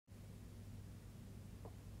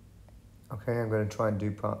Okay, I'm going to try and do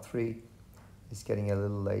part 3. It's getting a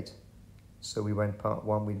little late. So we went part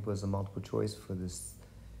 1, was a multiple choice for this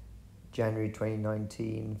January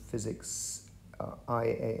 2019 Physics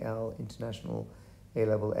IAL International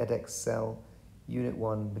A-Level Edexcel Unit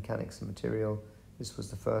 1 Mechanics and Material. This was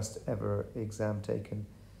the first ever exam taken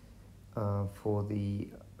for the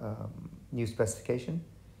new specification.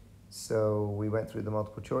 So we went through the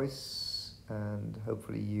multiple choice and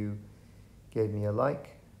hopefully you gave me a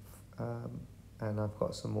like. And I've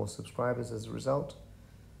got some more subscribers as a result.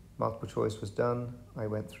 Multiple choice was done. I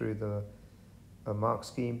went through the mark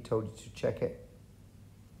scheme, told you to check it.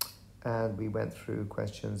 And we went through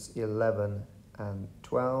questions 11 and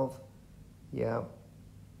 12. Yeah,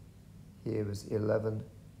 here was 11,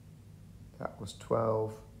 that was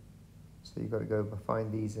 12. So you've got to go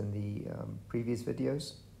find these in the previous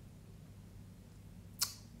videos.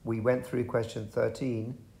 We went through question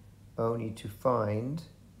 13 only to find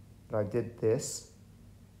that I did this.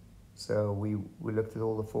 So we looked at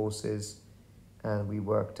all the forces and we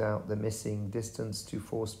worked out the missing distance to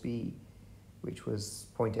force B, which was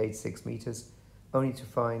 0.86 meters, only to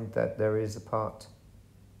find that there is a part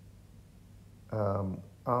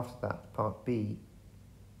after that, part B,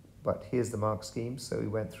 but here's the mark scheme, so we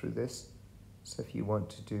went through this. So if you want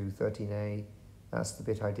to do 13A, that's the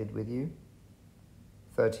bit I did with you.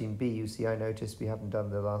 13B, you see I noticed we haven't done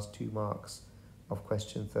the last 2 marks of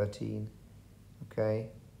question 13, okay,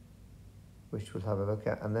 which we'll have a look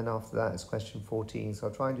at. And then after that is question 14. So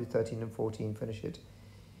I'll try and do 13 and 14, finish it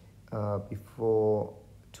before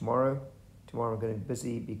tomorrow. Tomorrow I'm going to be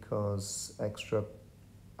busy because extra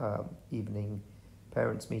evening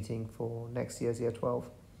parents meeting for next year's year 12.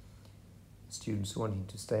 Students wanting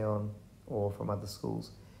to stay on or from other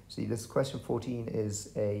schools. See, this question 14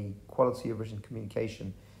 is a quality of written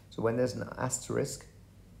communication. So when there's an asterisk,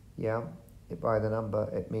 yeah, by the number,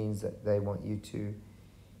 it means that they want you to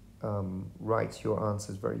write your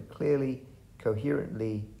answers very clearly,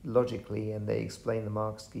 coherently, logically, and they explain the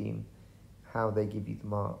mark scheme, how they give you the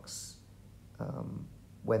marks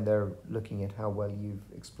when they're looking at how well you've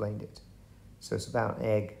explained it. So it's about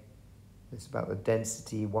egg. It's about the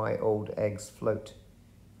density, why old eggs float.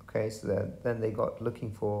 Okay, so then they got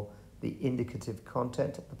looking for the indicative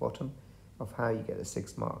content at the bottom of how you get a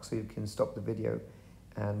 6 marks. So you can stop the video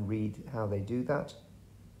and read how they do that.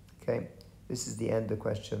 Okay, this is the end of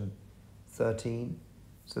question 13.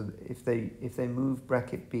 So if they move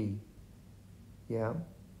bracket B, yeah,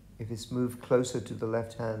 if it's moved closer to the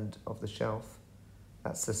left hand of the shelf,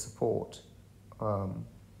 that's the support.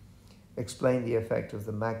 Explain the effect of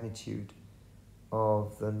the magnitude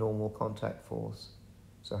of the normal contact force.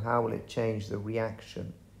 So how will it change the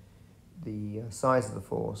reaction, the size of the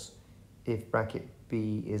force, if bracket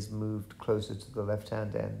B is moved closer to the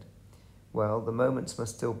left-hand end? Well, the moments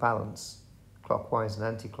must still balance clockwise and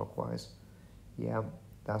anti-clockwise. Yeah,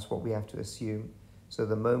 that's what we have to assume. So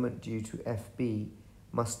the moment due to FB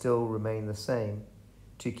must still remain the same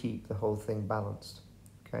to keep the whole thing balanced.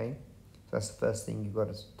 Okay, so that's the first thing you've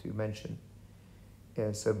got to mention.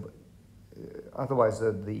 Yeah, so otherwise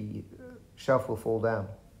the shelf will fall down.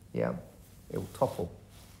 Yeah, it will topple.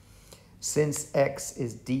 Since X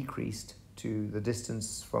is decreased to the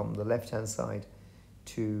distance from the left-hand side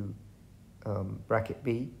to bracket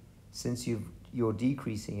B, since you're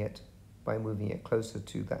decreasing it by moving it closer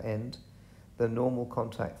to the end, the normal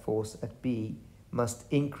contact force at B must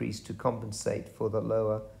increase to compensate for the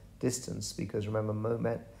lower distance, because remember,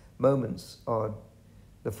 moments are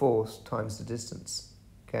the force times the distance.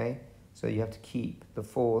 Okay, so you have to keep the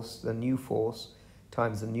force, the new force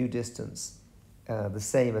times the new distance, the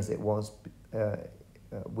same as it was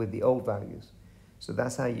with the old values. So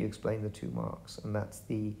that's how you explain the 2 marks, and that's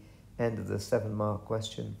the end of the 7-mark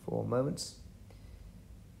question for moments.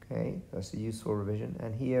 Okay, that's a useful revision.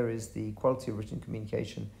 And here is the quality of written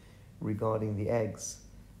communication regarding the eggs.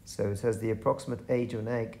 So it says the approximate age of an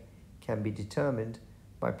egg can be determined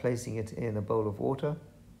by placing it in a bowl of water.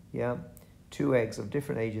 Yeah, 2 eggs of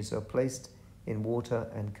different ages are placed in water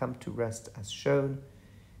and come to rest as shown.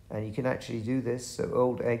 And you can actually do this, so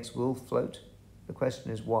old eggs will float. The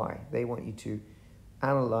question is why. They want you to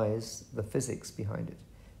analyze the physics behind it.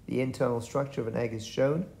 The internal structure of an egg is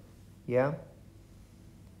shown. Yeah.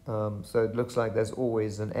 So it looks like there's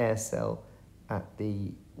always an air cell at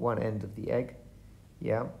the one end of the egg.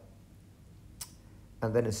 Yeah.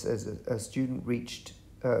 And then it says a student researched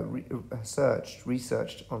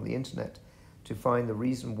on the internet to find the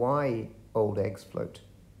reason why old eggs float.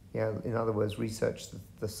 Yeah, in other words, researched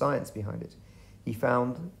the science behind it. He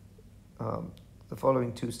found the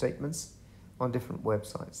following 2 statements on different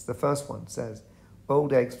websites. The first one says,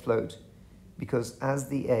 old eggs float because as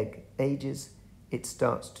the egg ages, it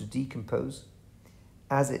starts to decompose.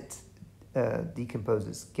 As it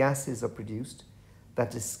decomposes, gases are produced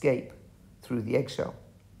that escape through the eggshell.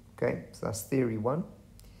 Okay, so that's theory one.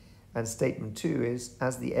 And statement two is,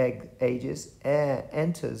 as the egg ages, air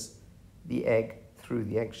enters the egg through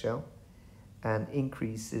the eggshell and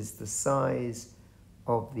increases the size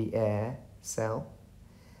of the air cell,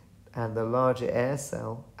 and the larger air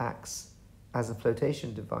cell acts as a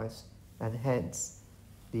flotation device, and hence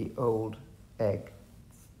the old egg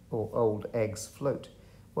or old eggs float.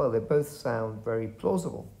 Well, they both sound very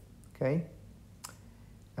plausible, okay?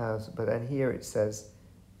 But then here it says,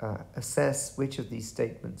 assess which of these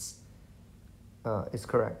statements is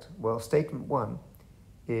correct. Well, statement one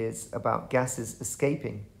is about gases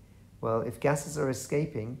escaping. Well, if gases are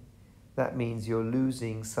escaping, that means you're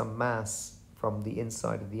losing some mass from the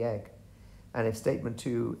inside of the egg. And if statement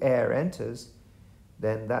two, air enters,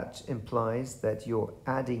 then that implies that you're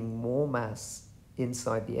adding more mass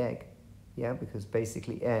inside the egg. Yeah, because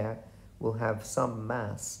basically air will have some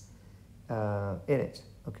mass in it.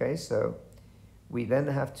 Okay, so we then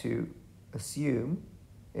have to assume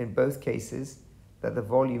in both cases that the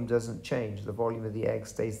volume doesn't change. The volume of the egg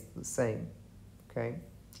stays the same. Okay,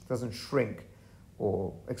 it doesn't shrink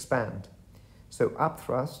or expand. So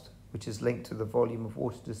upthrust, which is linked to the volume of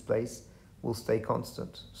water displaced, will stay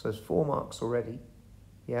constant. So it's 4 marks already.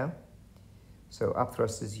 Yeah, so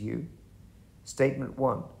upthrust is U. Statement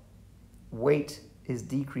one, weight is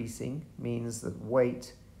decreasing, means that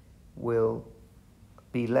weight will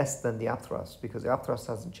be less than the upthrust because the upthrust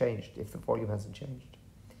hasn't changed if the volume hasn't changed.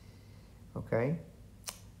 Okay,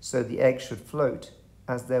 so the egg should float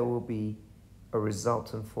as there will be a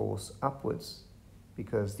resultant force upwards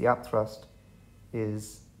because the upthrust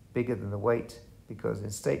is bigger than the weight, because in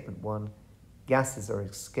statement one, gases are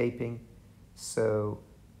escaping, so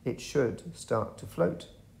it should start to float.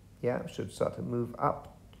 Yeah, it should start to move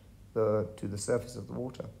up to the surface of the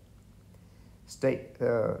water.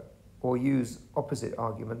 Or use opposite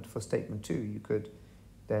argument for statement two. You could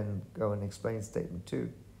then go and explain statement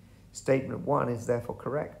two. Statement one is therefore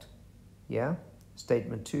correct. Yeah,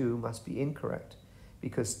 statement two must be incorrect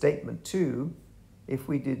because statement two, if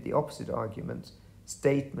we did the opposite argument,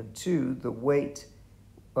 statement two, the weight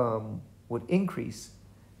would increase,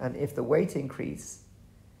 and if the weight increase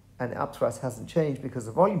and upthrust hasn't changed because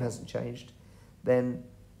the volume hasn't changed, then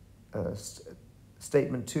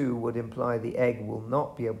statement two would imply the egg will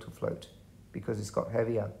not be able to float because it's got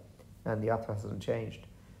heavier and the upthrust hasn't changed.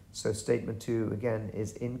 So statement two again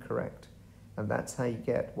is incorrect, and that's how you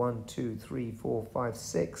get 1, 2, 3, 4, 5,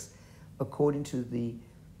 6 according to the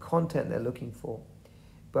content they're looking for.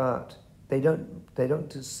 But they don't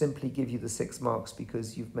just simply give you the 6 marks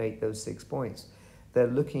because you've made those 6 points. They're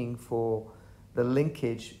looking for the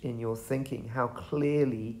linkage in your thinking, how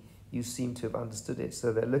clearly you seem to have understood it.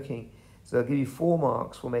 So they'll give you 4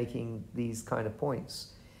 marks for making these kind of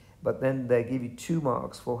points, but then they give you 2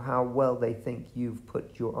 marks for how well they think you've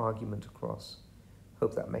put your argument across.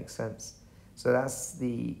 Hope that makes sense. So that's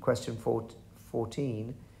the question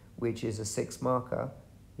 14, which is a 6 marker,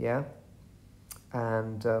 yeah?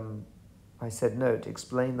 And I said, note,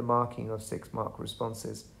 explain the marking of 6 mark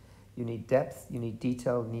responses. You need depth, you need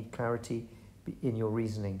detail, you need clarity in your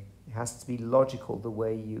reasoning. It has to be logical the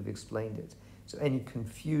way you've explained it. So any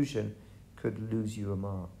confusion could lose you a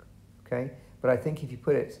mark, okay? But I think if you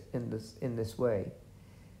put it in this way,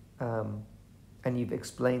 and you've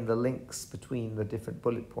explained the links between the different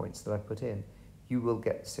bullet points that I put in, you will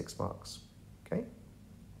get 6 marks, okay?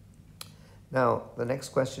 Now, the next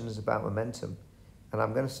question is about momentum, and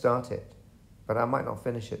I'm going to start it, but I might not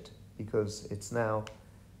finish it because it's now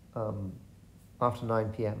after 9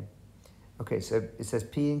 p.m. Okay, so it says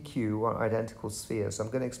P and Q are identical spheres. So I'm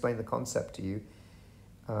going to explain the concept to you,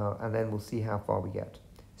 and then we'll see how far we get.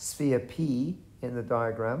 Sphere P in the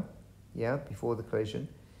diagram, yeah, before the collision,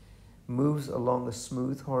 moves along a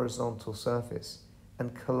smooth horizontal surface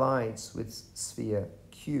and collides with sphere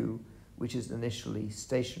Q, which is initially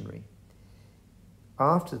stationary.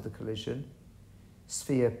 After the collision,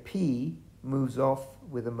 sphere P moves off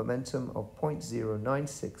with a momentum of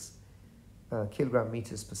 0.096 kilogram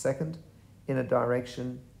meters per second in a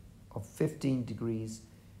direction of 15 degrees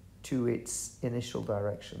to its initial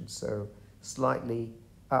direction, so slightly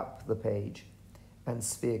up the page. And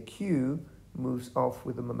sphere Q moves off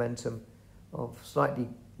with a momentum of slightly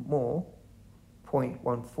more,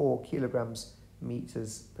 0.14 kilograms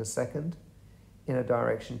meters per second, in a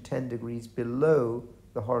direction 10 degrees below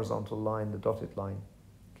the horizontal line, the dotted line,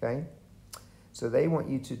 okay? So they want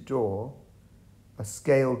you to draw a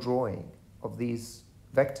scale drawing of these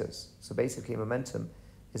vectors. So basically momentum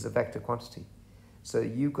is a vector quantity. So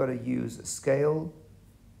you've got to use a scale,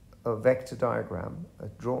 a vector diagram,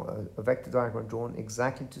 a vector diagram drawn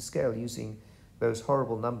exactly to scale using those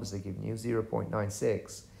horrible numbers they've given you,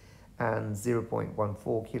 0.96 and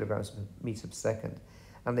 0.14 kilograms per meter per second.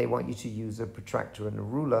 And they want you to use a protractor and a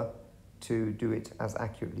ruler to do it as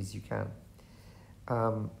accurately as you can.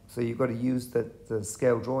 So you've got to use the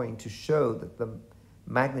scale drawing to show that the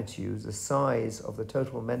magnitudes, the size of the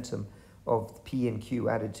total momentum of P and Q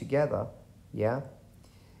added together, yeah,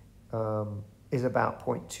 is about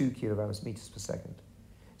 0.2 kilograms meters per second.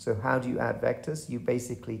 So how do you add vectors? You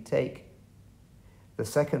basically take the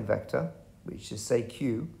second vector, which is say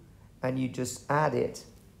Q, and you just add it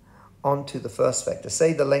onto the first vector.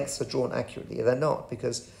 Say the lengths are drawn accurately. They're not,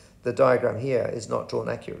 because the diagram here is not drawn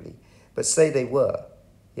accurately. But say they were,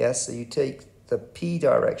 yes? So you take the P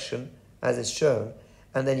direction as is shown,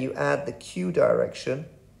 and then you add the Q direction,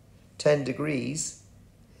 10 degrees,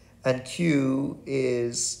 and Q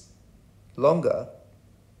is longer,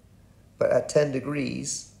 but at 10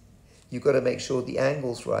 degrees, you've got to make sure the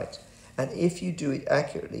angle's right. And if you do it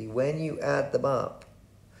accurately, when you add them up,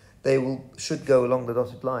 they should go along the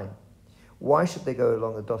dotted line. Why should they go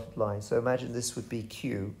along the dotted line? So imagine this would be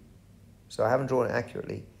Q. So I haven't drawn it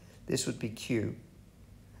accurately. This would be Q,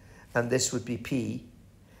 and this would be P.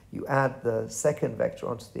 You add the second vector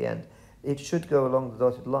onto the end. It should go along the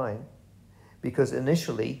dotted line because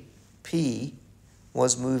initially P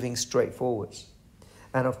was moving straight forwards.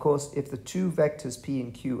 And of course, if the two vectors P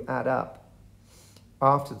and Q add up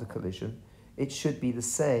after the collision, it should be the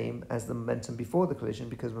same as the momentum before the collision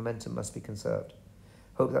because momentum must be conserved.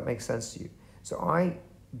 Hope that makes sense to you. So I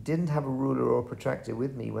didn't have a ruler or a protractor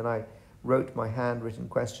with me when I wrote my handwritten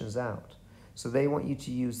questions out. So they want you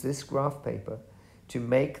to use this graph paper to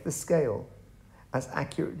make the scale as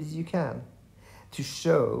accurate as you can to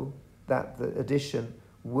show that the addition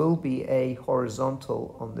will be A,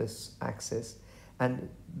 horizontal on this axis, and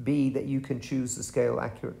B, that you can choose the scale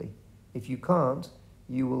accurately. If you can't,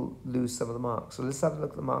 you will lose some of the marks. So let's have a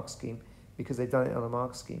look at the mark scheme because they've done it on a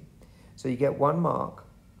mark scheme. So you get 1 mark.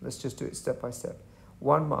 Let's just do it step by step.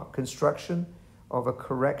 1 mark, construction of a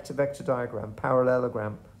correct vector diagram,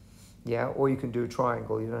 parallelogram, yeah, or you can do a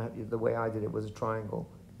triangle. You don't have, the way I did it was a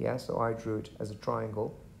triangle, yeah, so I drew it as a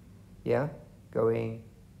triangle, yeah, going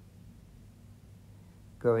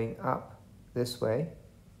up this way,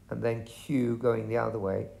 and then Q going the other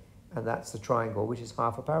way, and that's the triangle, which is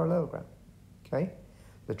half a parallelogram, okay?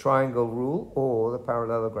 The triangle rule or the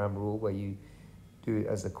parallelogram rule where you do it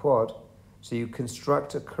as a quad. So you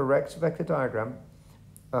construct a correct vector diagram,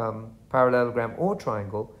 parallelogram or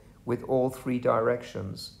triangle with all 3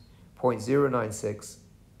 directions, 0.096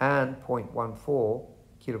 and 0.14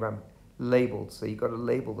 kilogram labeled. So you've got to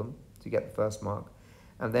label them to get the first mark.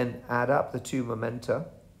 And then add up the 2 momenta.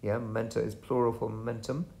 Yeah, momenta is plural for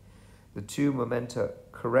momentum. The 2 momenta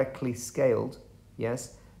correctly scaled,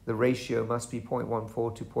 yes. The ratio must be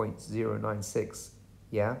 0.14 to 0.096,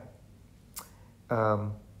 yeah. I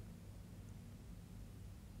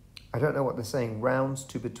don't know what they're saying, rounds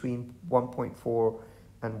to between 1.4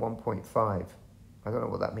 and 1.5. I don't know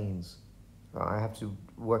what that means. I have to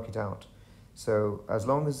work it out. So as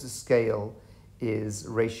long as the scale is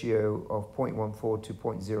ratio of 0.14 to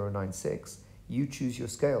 0.096, you choose your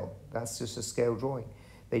scale. That's just a scale drawing.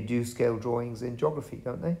 They do scale drawings in geography,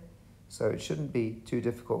 don't they? So it shouldn't be too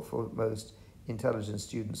difficult for most intelligent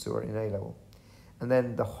students who are in A-level. And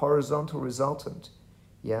then the horizontal resultant,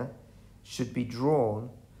 yeah, should be drawn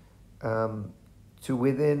to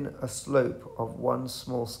within a slope of one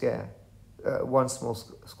small square.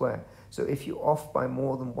 So if you're off by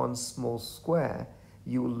more than one small square,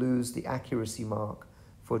 you will lose the accuracy mark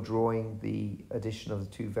for drawing the addition of the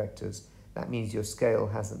 2 vectors. That means your scale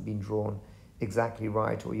hasn't been drawn exactly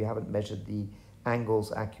right, or you haven't measured the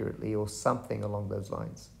angles accurately, or something along those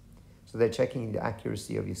lines. So they're checking the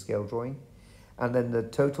accuracy of your scale drawing. And then the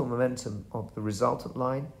total momentum of the resultant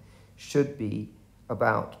line should be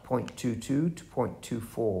about 0.22 to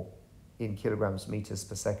 0.24 in kilograms meters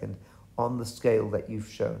per second on the scale that you've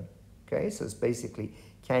shown. Okay, so it's basically,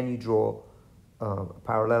 can you draw a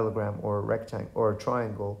parallelogram or a rectangle or a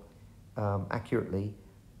triangle accurately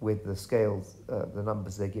with the scales, the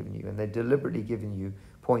numbers they're giving you? And they're deliberately giving you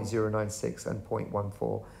 0.096 and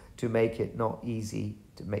 0.14 to make it not easy,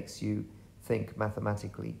 to makes you think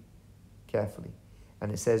mathematically carefully.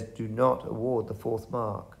 And it says, do not award the 4th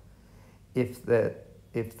mark if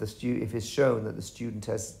it's shown that the student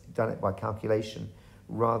has done it by calculation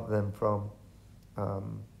rather than from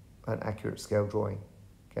an accurate scale drawing.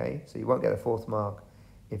 Okay, so you won't get a 4th mark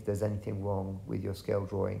if there's anything wrong with your scale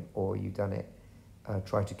drawing or you've done it,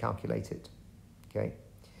 try to calculate it. Okay,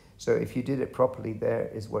 So if you did it properly, there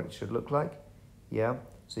is what it should look like. Yeah.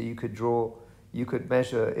 So you could draw, you could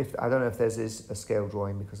measure, if I don't know if there's a scale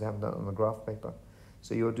drawing because I haven't done it on the graph paper.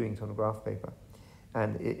 So you're doing it on a graph paper.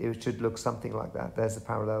 And it should look something like that. There's the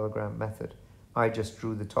parallelogram method. I just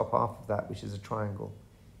drew the top half of that, which is a triangle.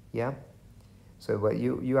 Yeah? So but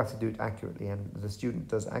you have to do it accurately, and the student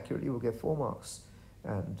does accurately will get 4 marks.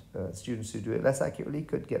 And students who do it less accurately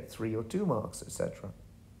could get 3 or 2 marks, etc.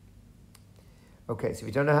 Okay, so if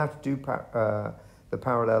you don't know how to do the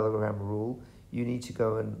parallelogram rule, you need to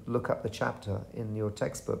go and look up the chapter in your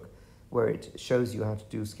textbook where it shows you how to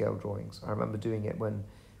do scale drawings. I remember doing it when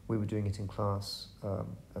we were doing it in class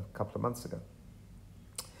a couple of months ago.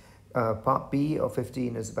 Part B of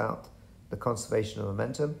 15 is about the conservation of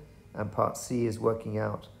momentum, and part C is working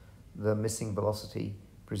out the missing velocity,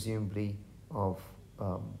 presumably of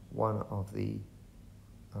one of the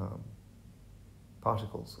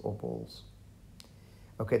particles or balls.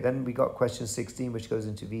 Okay, then we got question 16, which goes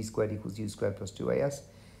into v squared equals u squared plus 2as,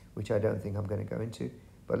 which I don't think I'm going to go into,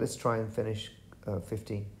 but let's try and finish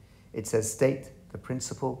 15. It says state the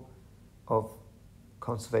principle of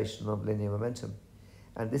conservation of linear momentum.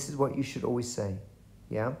 And this is what you should always say,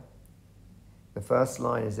 yeah? The first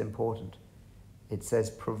line is important. It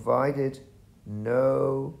says, provided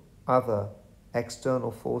no other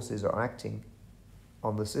external forces are acting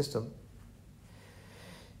on the system,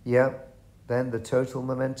 yeah, then the total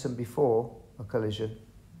momentum before a collision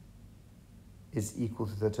is equal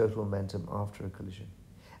to the total momentum after a collision.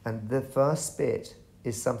 And the first bit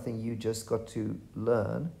is something you just got to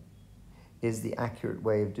learn, is the accurate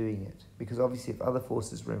way of doing it. Because obviously if other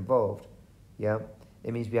forces were involved, yeah,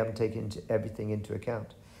 it means we haven't taken everything into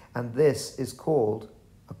account. And this is called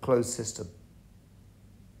a closed system.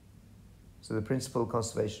 So the principle of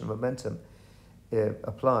conservation of momentum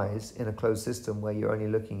applies in a closed system where you're only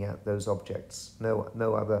looking at those objects.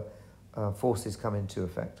 No other forces come into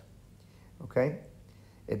effect. Okay?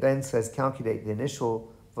 It then says calculate the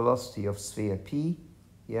initial velocity of sphere P.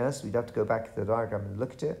 Yes, we'd have to go back to the diagram and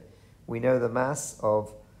look at it. We know the mass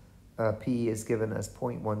of P is given as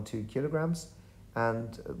 0.12 kilograms,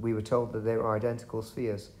 and we were told that they were identical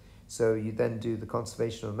spheres. So you then do the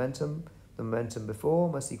conservation of momentum. The momentum before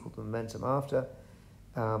must equal the momentum after.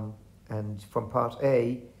 And from part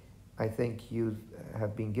A, I think you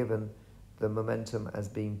have been given the momentum as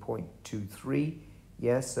being 0.23.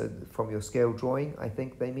 Yes, so from your scale drawing, I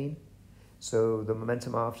think they mean. So the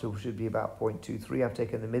momentum after should be about 0.23. I've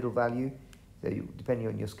taken the middle value. Depending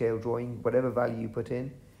on your scale drawing, whatever value you put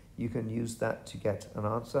in, you can use that to get an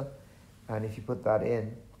answer. And if you put that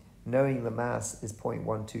in, knowing the mass is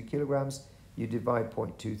 0.12 kilograms, you divide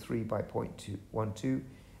 0.23 by 0.12,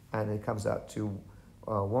 and it comes out to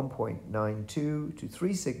 1.92 to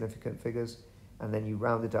 3 significant figures, and then you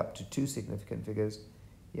round it up to 2 significant figures,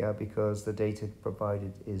 yeah, because the data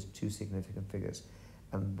provided is 2 significant figures.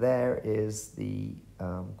 And there is the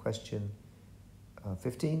question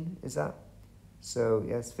 15, is that? So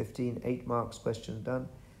yes, 15, 8 marks, question done.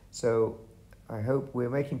 So I hope we're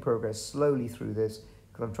making progress slowly through this,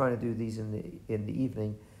 because I'm trying to do these in the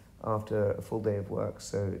evening after a full day of work.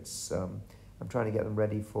 So it's I'm trying to get them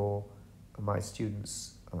ready for my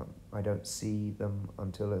students. I don't see them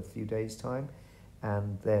until a few days' time,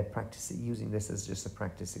 and they're practicing using this as just a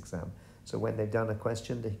practice exam. So when they've done a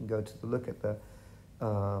question, they can go to look at the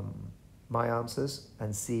my answers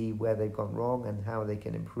and see where they've gone wrong and how they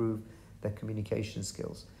can improve their communication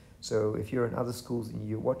skills. So if you're in other schools and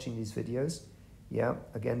you're watching these videos, yeah,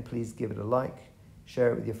 again, please give it a like,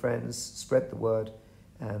 share it with your friends, spread the word,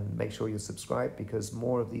 and make sure you're subscribed, because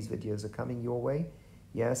more of these videos are coming your way.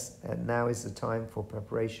 Yes, and now is the time for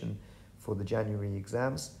preparation for the January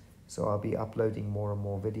exams. So I'll be uploading more and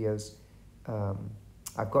more videos.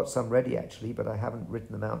 I've got some ready actually, but I haven't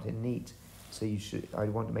written them out in neat. So I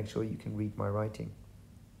want to make sure you can read my writing.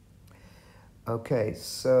 Okay,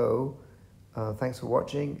 so thanks for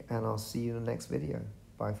watching, and I'll see you in the next video.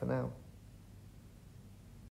 Bye for now.